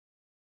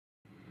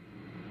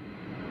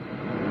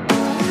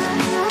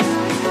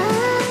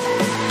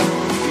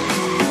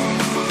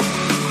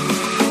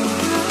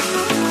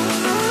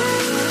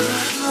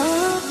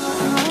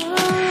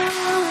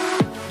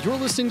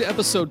to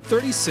episode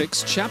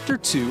 36, chapter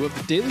 2 of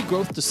the Daily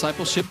Growth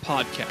Discipleship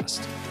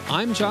Podcast.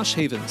 I'm Josh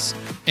Havens.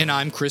 And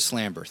I'm Chris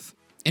Lamberth.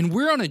 And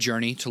we're on a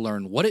journey to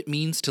learn what it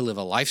means to live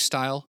a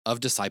lifestyle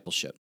of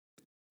discipleship.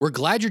 We're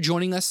glad you're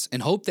joining us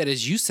and hope that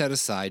as you set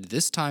aside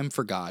this time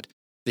for God,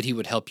 that He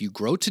would help you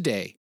grow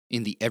today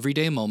in the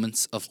everyday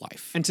moments of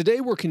life. And today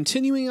we're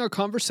continuing our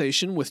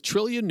conversation with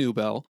Trillia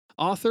Newbell,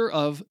 author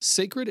of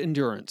Sacred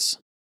Endurance.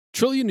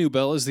 Trillia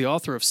Newbell is the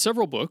author of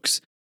several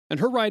books, and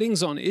her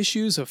writings on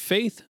issues of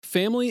faith,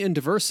 family, and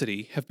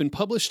diversity have been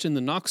published in the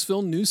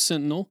Knoxville News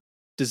Sentinel,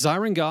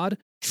 Desiring God,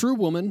 True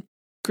Woman,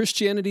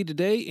 Christianity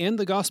Today, and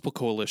the Gospel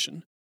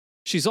Coalition.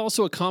 She's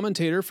also a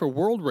commentator for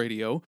World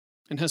Radio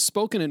and has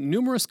spoken at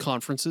numerous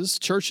conferences,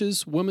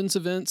 churches, women's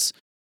events,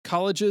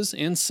 colleges,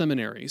 and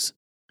seminaries.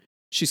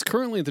 She's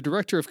currently the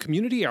Director of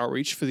Community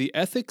Outreach for the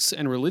Ethics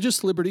and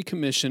Religious Liberty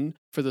Commission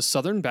for the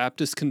Southern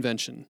Baptist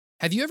Convention.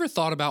 Have you ever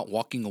thought about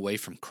walking away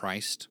from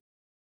Christ?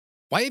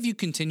 Why have you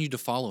continued to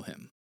follow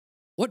Him?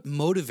 What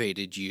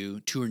motivated you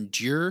to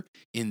endure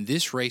in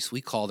this race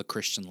we call the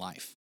Christian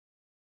life?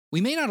 We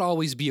may not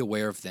always be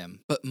aware of them,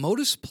 but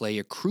motives play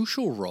a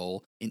crucial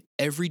role in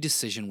every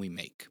decision we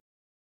make.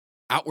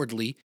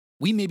 Outwardly,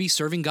 we may be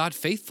serving God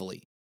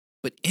faithfully,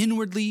 but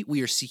inwardly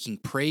we are seeking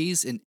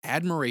praise and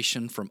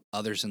admiration from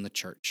others in the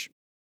church.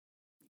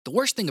 The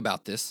worst thing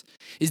about this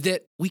is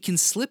that we can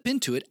slip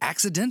into it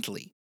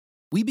accidentally.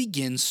 We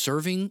begin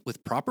serving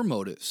with proper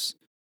motives,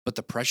 but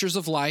the pressures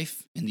of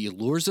life and the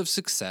allures of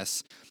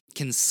success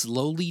can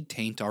slowly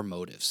taint our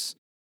motives.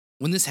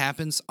 When this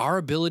happens, our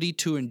ability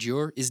to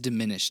endure is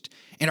diminished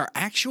and our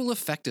actual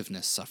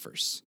effectiveness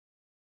suffers.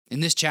 In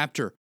this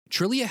chapter,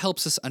 Trillia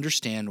helps us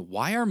understand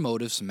why our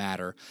motives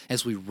matter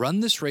as we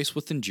run this race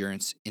with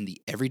endurance in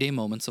the everyday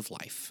moments of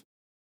life.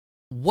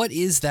 What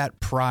is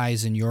that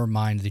prize in your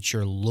mind that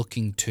you're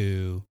looking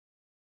to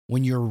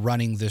when you're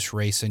running this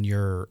race and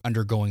you're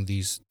undergoing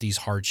these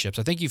hardships?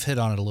 I think you've hit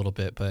on it a little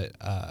bit, but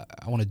I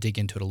want to dig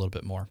into it a little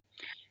bit more.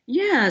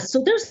 Yeah,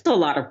 so there's a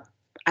lot of,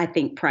 I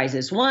think,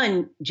 prizes.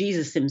 One,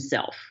 Jesus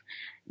himself.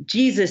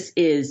 Jesus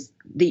is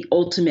the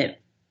ultimate,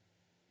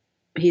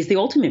 he's the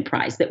ultimate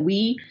prize, that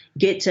we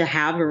get to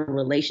have a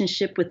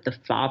relationship with the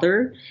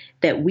Father,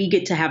 that we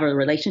get to have a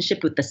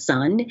relationship with the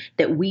Son,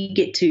 that we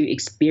get to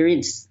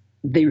experience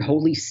the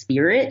Holy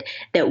Spirit,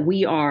 that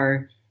we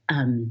are,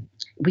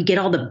 we get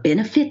all the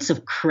benefits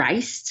of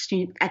Christ.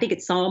 I think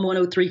it's Psalm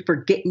 103,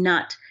 forget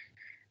not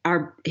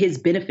his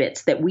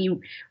benefits, that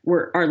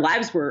our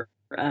lives were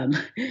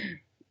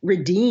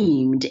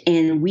redeemed,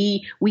 and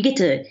we get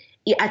to,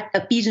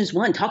 Ephesians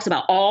 1 talks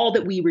about all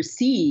that we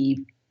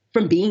receive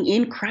from being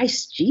in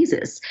Christ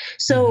Jesus.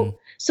 So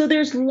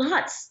there's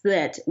lots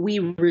that we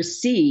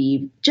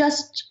receive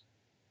just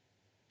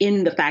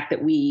in the fact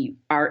that we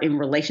are in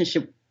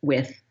relationship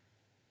with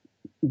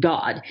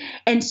God.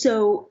 And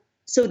so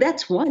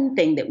that's one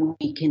thing that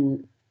we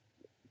can,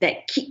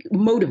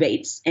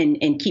 motivates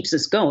and keeps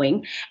us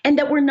going, and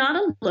that we're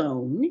not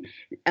alone.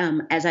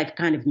 As I've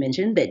kind of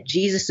mentioned, that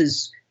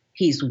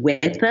He's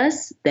with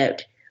us,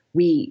 that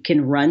we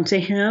can run to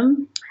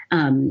Him.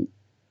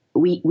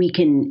 We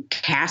can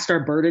cast our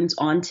burdens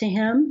onto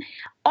Him.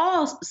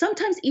 All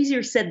sometimes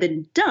easier said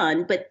than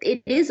done, but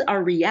it is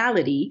our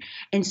reality.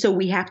 And so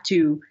we have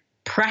to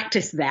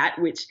practice that,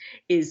 which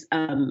is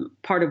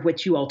part of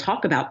what you all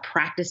talk about,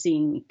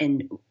 practicing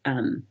and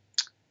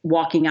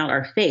walking out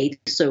our faith.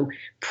 So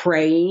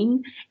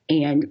praying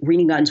and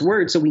reading God's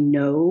word so we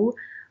know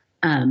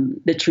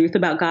the truth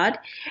about God.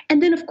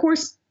 And then, of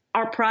course,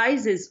 our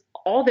prize is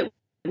all that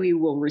we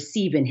will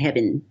receive in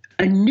heaven,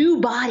 a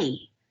new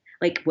body.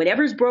 Like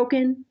whatever's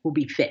broken will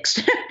be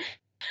fixed.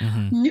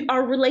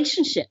 Our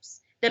relationships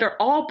that are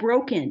all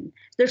broken.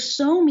 There's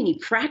so many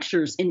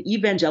fractures in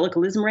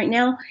evangelicalism right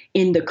now,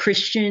 in the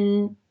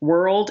Christian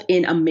world,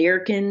 in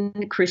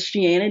American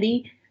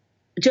Christianity,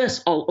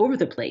 just all over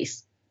the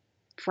place.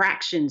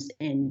 Fractions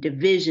and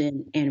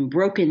division and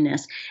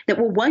brokenness that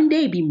will one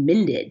day be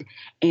mended.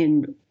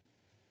 And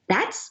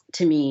that's,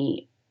 to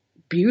me,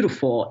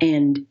 beautiful.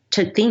 And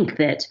to think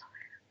that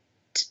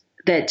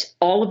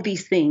all of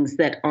these things,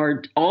 that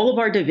are all of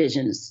our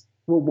divisions,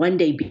 will one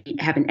day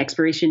have an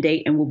expiration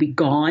date and will be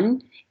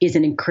gone, is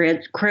an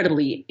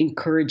incredibly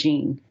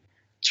encouraging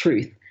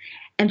truth.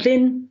 And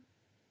then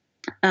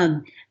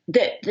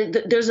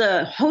there's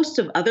a host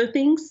of other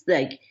things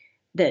like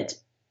that.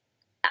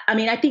 I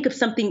mean, I think of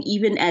something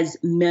even as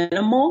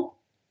minimal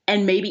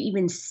and maybe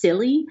even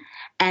silly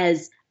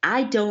as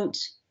I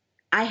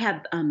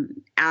have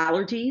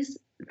allergies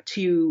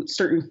to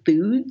certain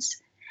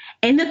foods,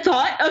 and the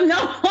thought of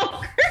no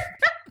longer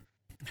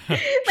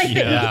that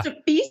you to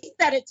feast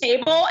at a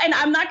table and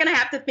I'm not going to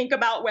have to think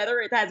about whether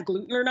it has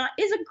gluten or not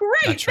is a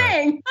great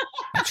thing.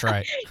 That's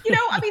right.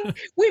 I mean,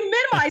 we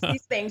minimize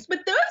these things, but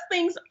those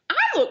things I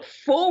look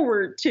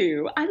forward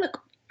to. I look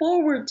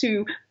forward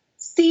to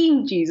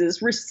seeing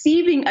Jesus,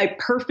 receiving a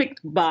perfect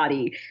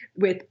body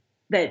with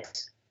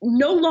that,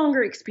 no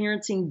longer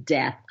experiencing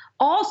death,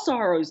 all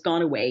sorrows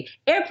gone away,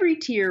 every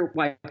tear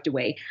wiped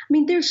away. I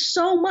mean, there's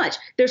so much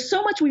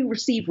we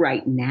receive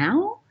right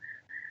now,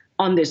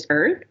 on this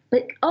earth,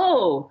 but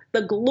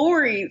the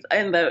glories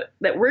and that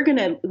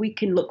we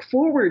can look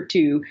forward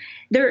to,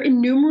 they're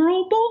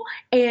innumerable,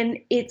 and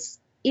it's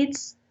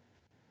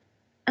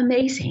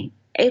amazing.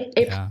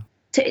 Yeah.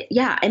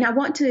 And I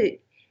want to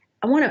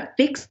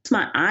fix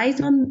my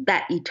eyes on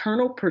that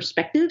eternal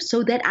perspective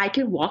so that I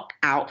can walk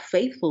out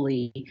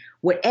faithfully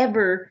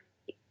whatever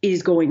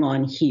is going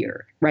on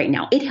here right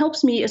now. It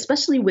helps me,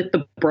 especially with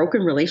the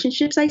broken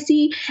relationships I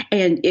see.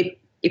 And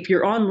if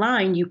you're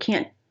online, you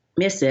can't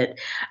miss it.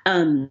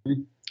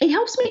 It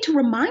helps me to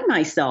remind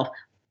myself,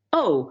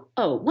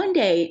 one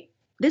day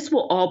this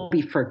will all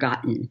be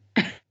forgotten.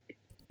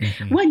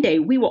 Mm-hmm. One day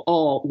we will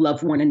all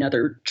love one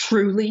another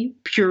truly,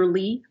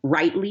 purely,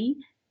 rightly.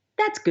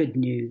 That's good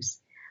news.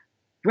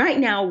 Right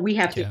now we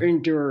have to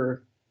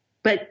endure,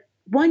 but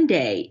one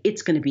day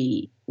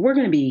we're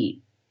going to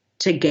be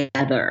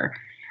together,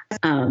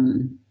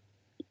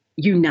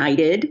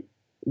 united,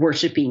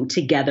 worshiping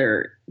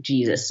together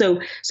Jesus.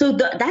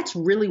 That's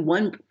really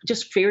one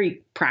just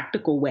very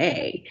practical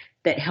way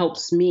that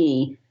helps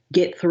me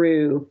get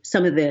through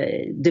some of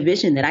the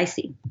division that I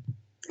see,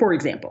 for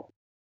example.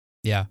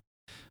 Yeah.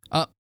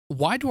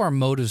 Why do our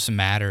motives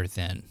matter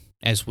then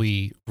as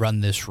we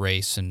run this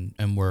race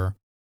and we're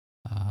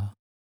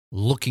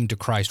looking to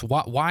Christ?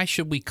 Why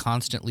should we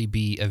constantly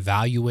be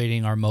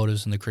evaluating our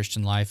motives in the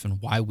Christian life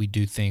and why we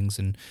do things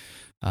and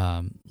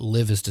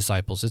live as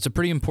disciples? It's a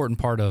pretty important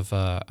part of,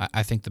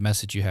 I think, the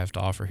message you have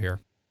to offer here.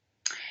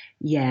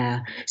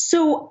 Yeah.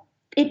 So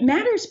it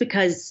matters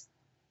because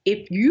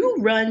if you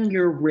run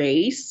your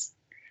race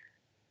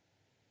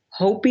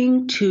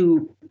hoping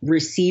to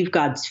receive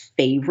God's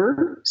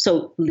favor,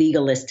 so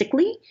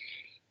legalistically,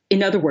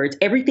 in other words,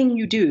 everything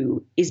you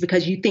do is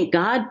because you think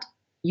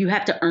you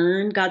have to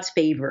earn God's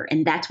favor,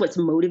 and that's what's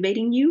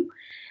motivating you.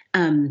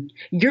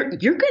 You're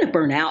going to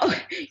burn out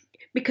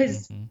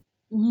because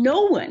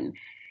no one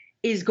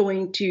is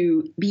going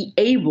to be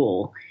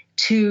able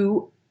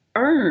to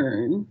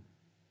earn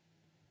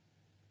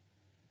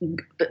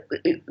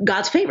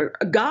God's favor.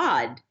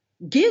 God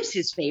gives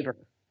his favor.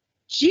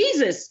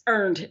 Jesus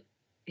earned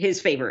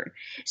his favor.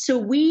 So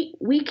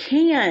we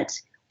can't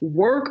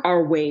work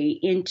our way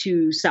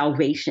into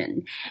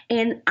salvation.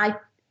 And I'm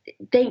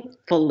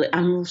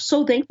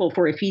so thankful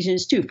for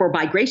Ephesians 2, for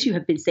by grace you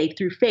have been saved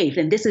through faith.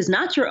 And this is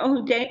not your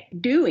own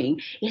doing.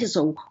 It is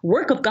a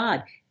work of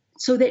God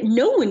so that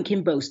no one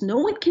can boast. No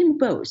one can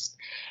boast.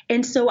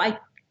 And so I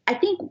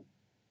think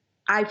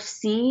I've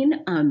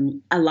seen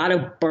a lot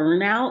of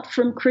burnout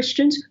from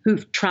Christians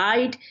who've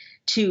tried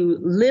to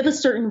live a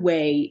certain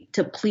way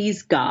to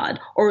please God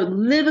or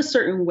live a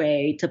certain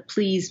way to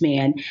please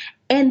man.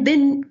 And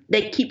then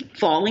they keep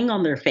falling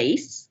on their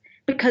face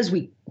because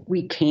we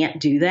can't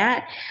do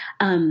that.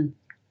 And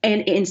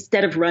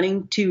instead of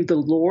running to the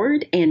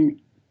Lord and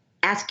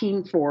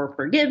asking for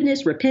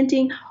forgiveness,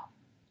 repenting,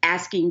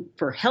 asking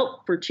for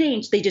help for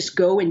change, they just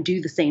go and do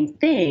the same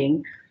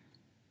thing.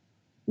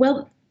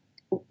 Well,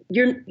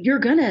 you're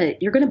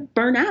gonna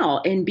burn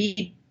out and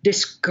be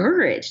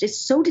discouraged. It's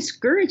so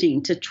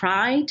discouraging to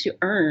try to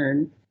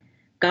earn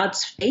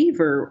God's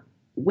favor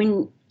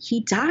when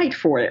he died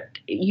for it.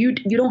 You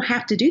don't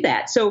have to do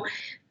that. So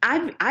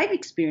I've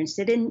experienced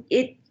it, and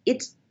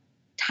it's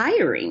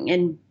tiring,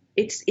 and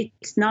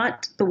it's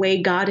not the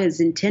way God has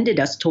intended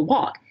us to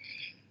walk.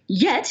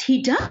 Yet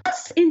he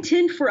does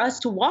intend for us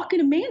to walk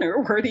in a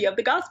manner worthy of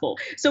the gospel.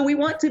 So we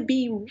want to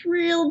be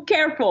real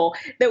careful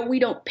that we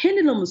don't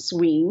pendulum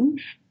swing.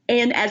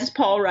 And as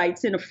Paul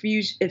writes in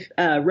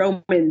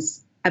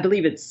Romans, I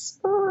believe it's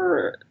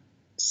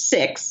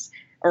 6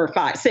 or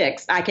 5,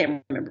 6, I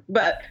can't remember.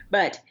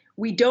 But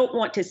we don't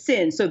want to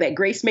sin so that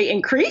grace may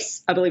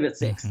increase. I believe it's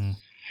 6. Mm-hmm.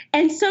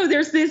 And so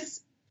there's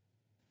this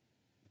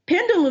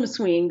pendulum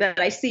swing that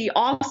I see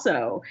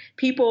also.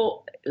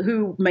 People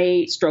who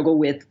may struggle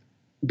with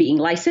being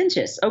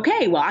licentious.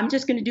 Okay, well, I'm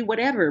just going to do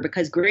whatever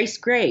because grace.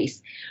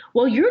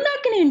 Well, you're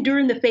not going to endure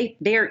in the faith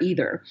there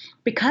either,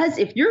 because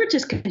if you're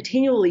just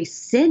continually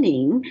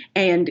sinning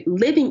and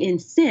living in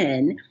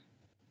sin,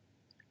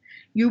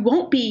 you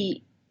won't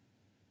be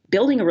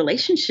building a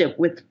relationship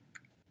with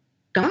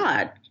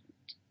God.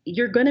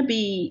 You're going to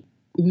be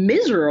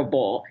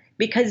miserable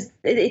because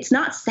it's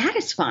not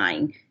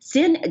satisfying.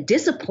 Sin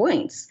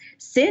disappoints.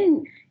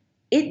 Sin,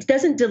 it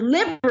doesn't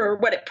deliver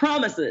what it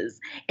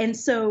promises. And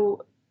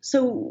so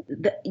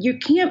you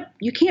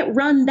can't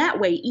run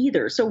that way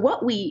either. So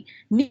what we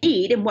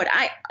need, and what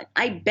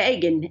I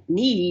beg and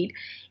need,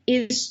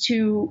 is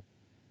to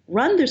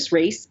run this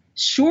race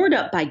shored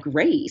up by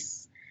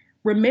grace,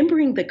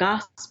 remembering the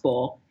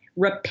gospel,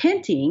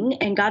 repenting,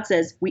 and God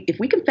says if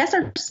we confess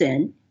our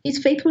sin,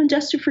 he's faithful and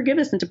just to forgive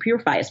us and to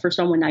purify us, 1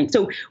 John 1:9.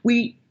 So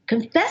we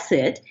confess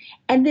it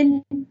and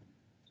then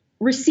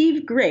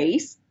receive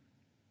grace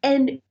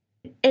and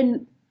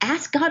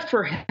ask God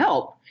for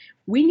help.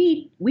 We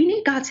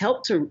need God's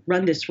help to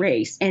run this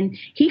race, and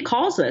he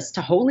calls us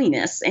to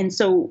holiness. And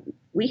so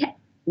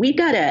we've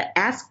got to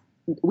ask.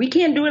 We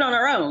can't do it on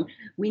our own.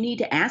 We need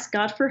to ask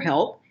God for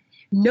help,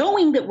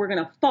 knowing that we're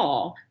going to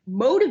fall,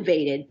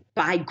 motivated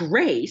by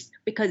grace,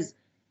 because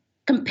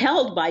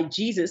compelled by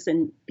Jesus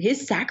and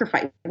his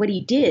sacrifice, what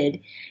he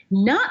did,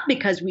 not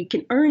because we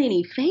can earn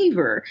any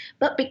favor,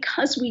 but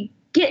because we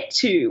get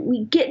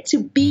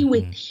to be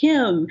with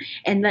him,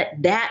 and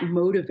let that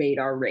motivate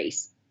our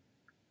race.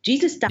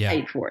 Jesus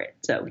died for it.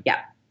 So,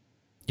 yeah.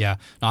 Yeah.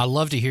 No, I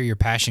love to hear your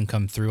passion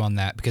come through on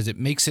that, because it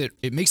makes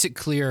it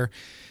clear.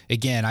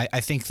 Again,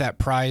 I think that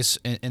prize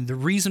and the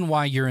reason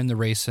why you're in the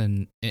race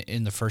in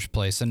the first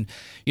place. And,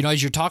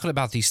 as you're talking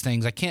about these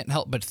things, I can't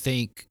help but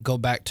go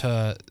back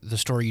to the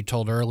story you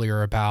told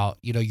earlier about,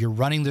 you're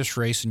running this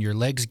race and your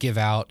legs give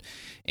out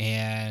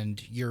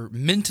and you're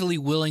mentally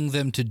willing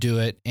them to do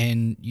it.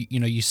 And,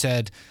 you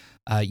said,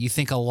 you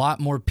think a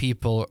lot more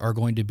people are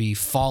going to be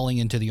falling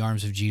into the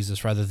arms of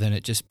Jesus rather than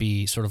it just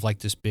be sort of like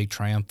this big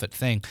triumphant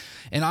thing.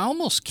 And I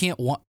almost can't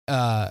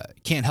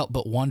help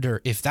but wonder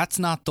if that's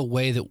not the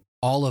way that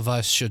all of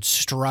us should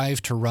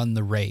strive to run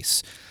the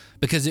race,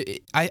 because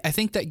I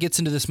think that gets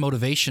into this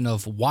motivation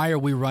of why are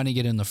we running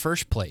it in the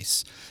first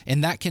place,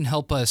 and that can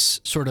help us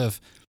sort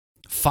of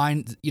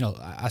find,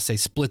 I say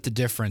split the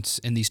difference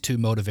in these two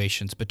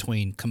motivations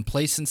between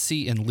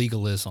complacency and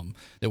legalism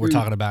that we're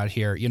talking about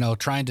here.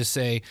 Trying to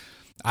say,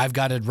 I've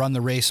got to run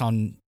the race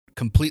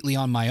completely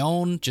on my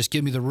own, just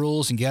give me the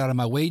rules and get out of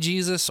my way,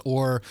 Jesus,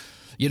 or,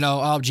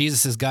 oh,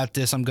 Jesus has got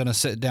this, I'm going to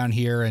sit down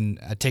here and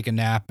take a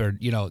nap, or,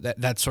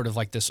 that's sort of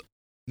like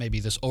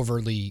maybe this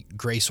overly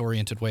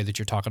grace-oriented way that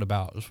you're talking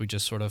about, as we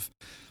just sort of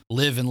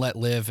live and let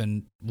live,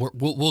 and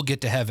we'll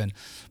get to heaven.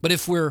 But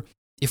if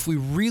we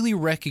really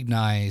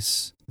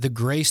recognize the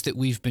grace that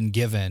we've been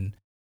given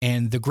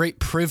and the great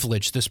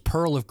privilege, this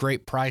pearl of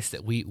great price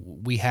that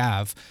we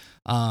have,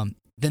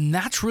 then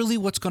that's really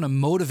what's going to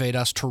motivate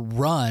us to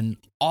run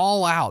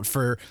all out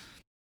for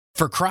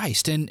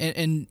Christ.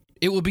 And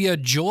it will be a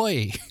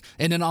joy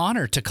and an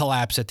honor to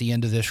collapse at the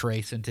end of this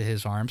race into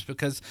his arms,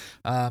 because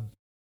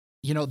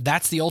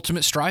that's the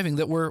ultimate striving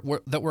that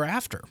we're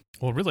after.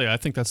 Well, really, I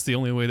think that's the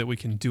only way that we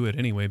can do it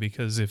anyway,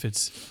 because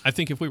I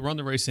think if we run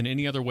the race in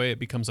any other way, it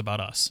becomes about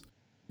us.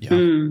 Yeah.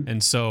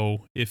 And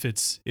so if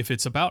it's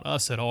about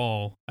us at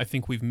all, I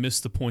think we've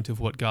missed the point of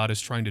what God is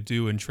trying to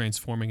do in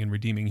transforming and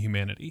redeeming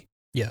humanity.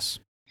 Yes.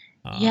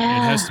 It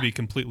has to be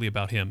completely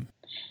about him.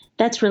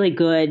 That's really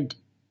good.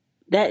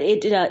 That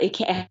it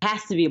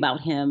has to be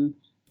about him.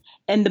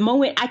 And the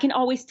moment, I can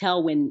always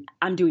tell when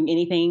I'm doing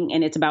anything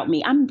and it's about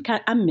me, I'm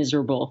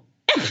miserable.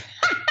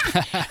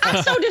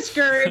 I'm so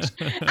discouraged.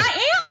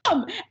 I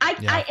am.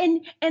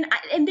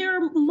 And there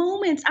are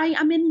moments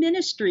I'm in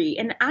ministry,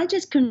 and I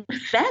just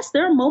confess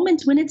there are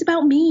moments when it's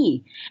about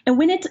me, and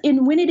when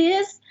it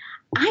is,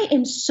 I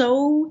am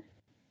so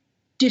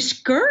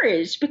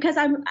discouraged because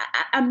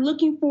I'm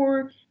looking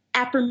for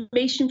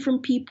affirmation from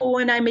people,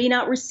 and I may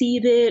not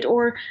receive it,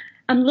 or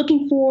I'm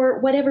looking for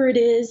whatever it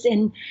is,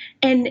 and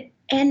then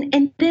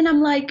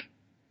I'm like,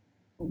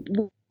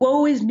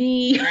 woe is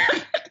me.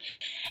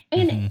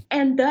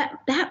 And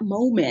that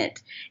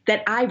moment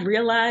that I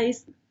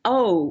realized,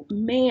 oh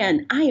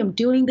man, I am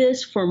doing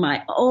this for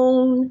my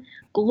own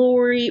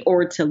glory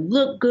or to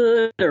look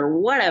good or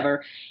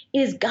whatever,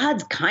 is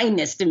God's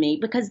kindness to me,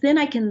 because then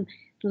I can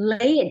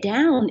lay it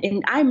down,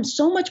 and I'm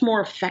so much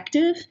more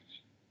effective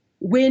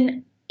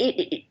when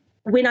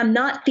I'm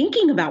not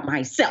thinking about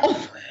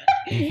myself.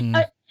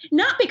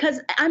 Not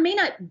because I may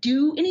not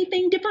do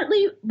anything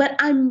differently, but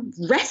I'm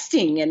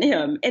resting in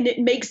him, and it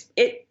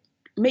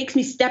makes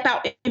me step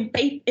out in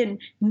faith in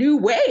new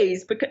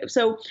ways.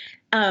 So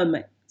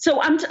I'm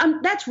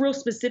that's real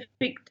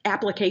specific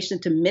application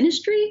to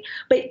ministry.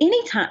 But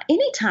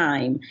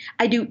anytime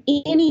I do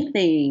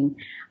anything,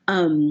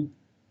 and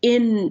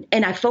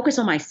I focus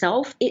on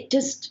myself,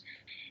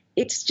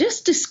 it's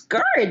just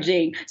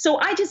discouraging. So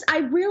I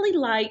really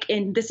like,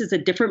 and this is a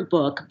different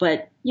book,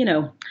 but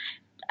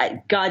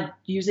God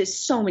uses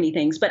so many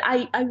things, but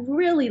I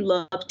really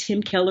love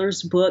Tim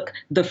Keller's book,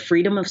 The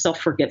Freedom of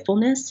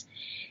Self-Forgetfulness.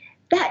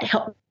 That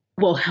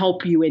will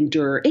help you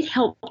endure. It's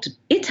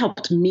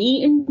helped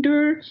me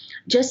endure,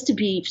 just to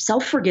be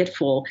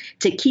self-forgetful,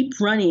 to keep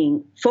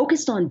running,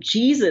 focused on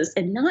Jesus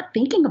and not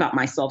thinking about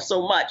myself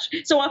so much.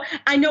 So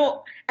I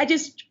know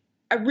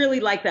I really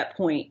like that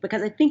point,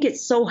 because I think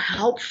it's so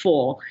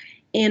helpful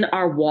in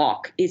our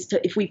walk,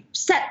 if we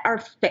set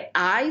our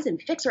eyes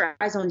and fix our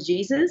eyes on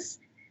Jesus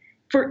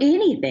for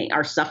anything,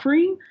 our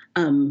suffering,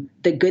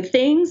 the good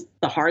things,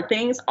 the hard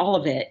things, all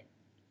of it,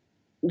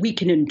 we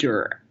can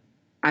endure,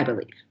 I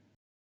believe.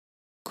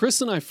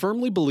 Chris and I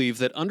firmly believe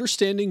that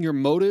understanding your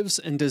motives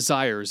and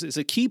desires is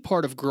a key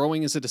part of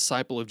growing as a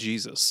disciple of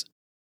Jesus.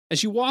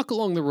 As you walk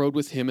along the road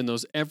with him in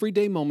those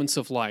everyday moments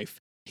of life,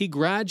 he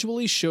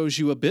gradually shows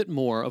you a bit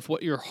more of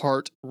what your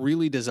heart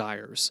really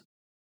desires.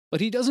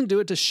 But he doesn't do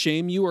it to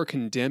shame you or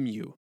condemn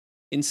you.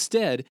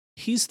 Instead,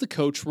 he's the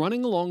coach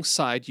running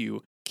alongside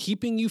you,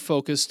 keeping you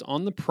focused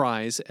on the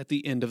prize at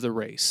the end of the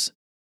race.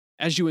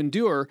 As you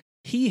endure,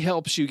 he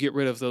helps you get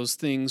rid of those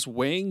things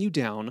weighing you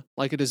down,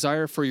 like a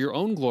desire for your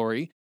own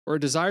glory or a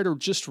desire to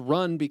just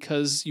run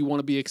because you want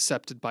to be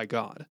accepted by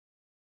God.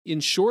 In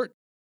short,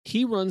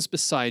 he runs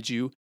beside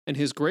you, and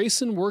his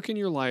grace and work in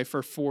your life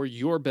are for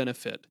your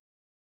benefit.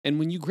 And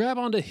when you grab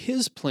onto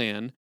His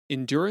plan,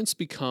 endurance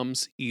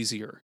becomes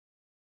easier.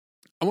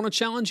 I want to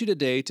challenge you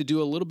today to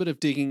do a little bit of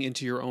digging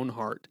into your own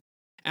heart.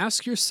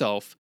 Ask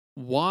yourself,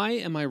 why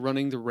am I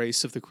running the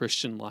race of the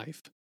Christian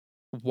life?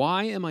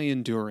 Why am I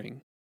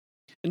enduring?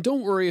 And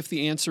don't worry if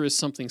the answer is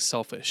something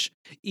selfish.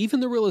 Even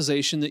the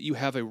realization that you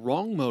have a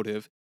wrong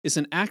motive is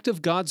an act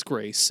of God's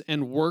grace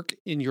and work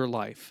in your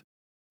life.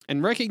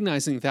 And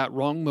recognizing that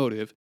wrong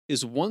motive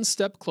is one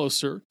step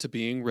closer to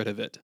being rid of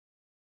it.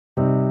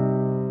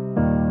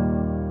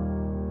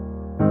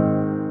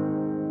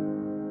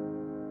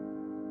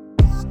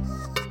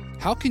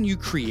 How can you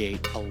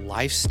create a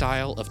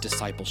lifestyle of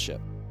discipleship?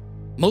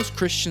 Most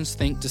Christians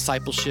think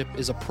discipleship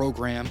is a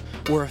program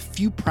or a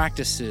few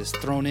practices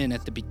thrown in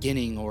at the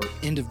beginning or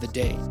end of the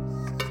day.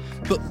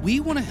 But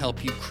we want to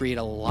help you create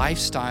a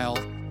lifestyle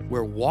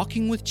where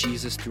walking with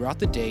Jesus throughout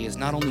the day is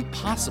not only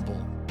possible,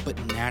 but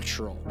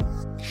natural.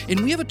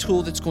 And we have a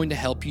tool that's going to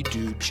help you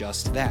do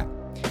just that.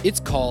 It's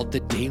called the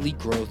Daily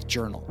Growth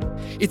Journal.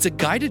 It's a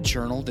guided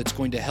journal that's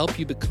going to help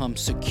you become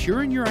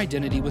secure in your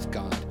identity with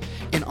God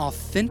and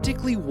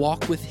authentically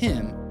walk with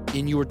Him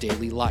in your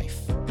daily life.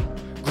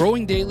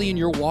 Growing daily in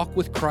your walk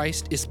with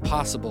Christ is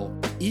possible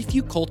if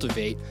you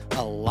cultivate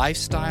a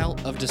lifestyle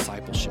of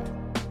discipleship.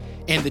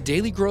 And the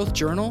Daily Growth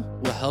Journal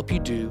will help you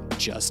do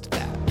just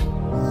that.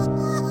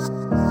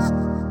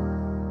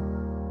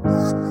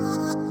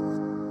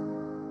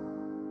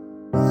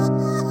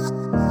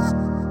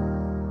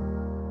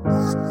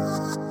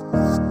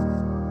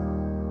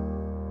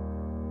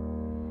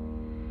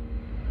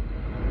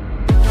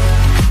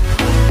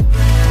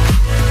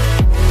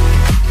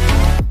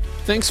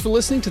 Thanks for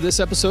listening to this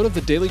episode of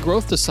the Daily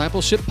Growth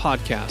Discipleship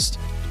Podcast.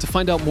 To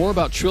find out more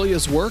about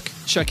Trillia's work,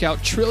 check out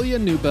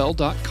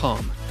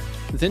trillianewbell.com.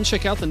 Then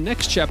check out the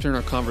next chapter in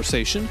our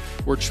conversation,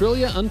 where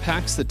Trillia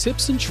unpacks the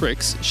tips and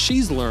tricks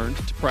she's learned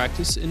to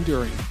practice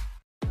enduring.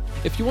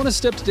 If you want to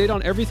stay up to date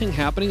on everything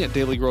happening at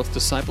Daily Growth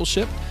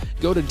Discipleship,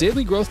 go to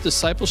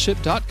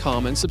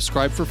dailygrowthdiscipleship.com and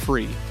subscribe for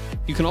free.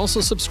 You can also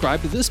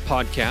subscribe to this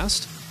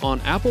podcast on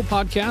Apple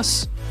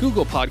Podcasts,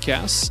 Google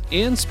Podcasts,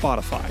 and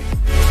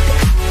Spotify.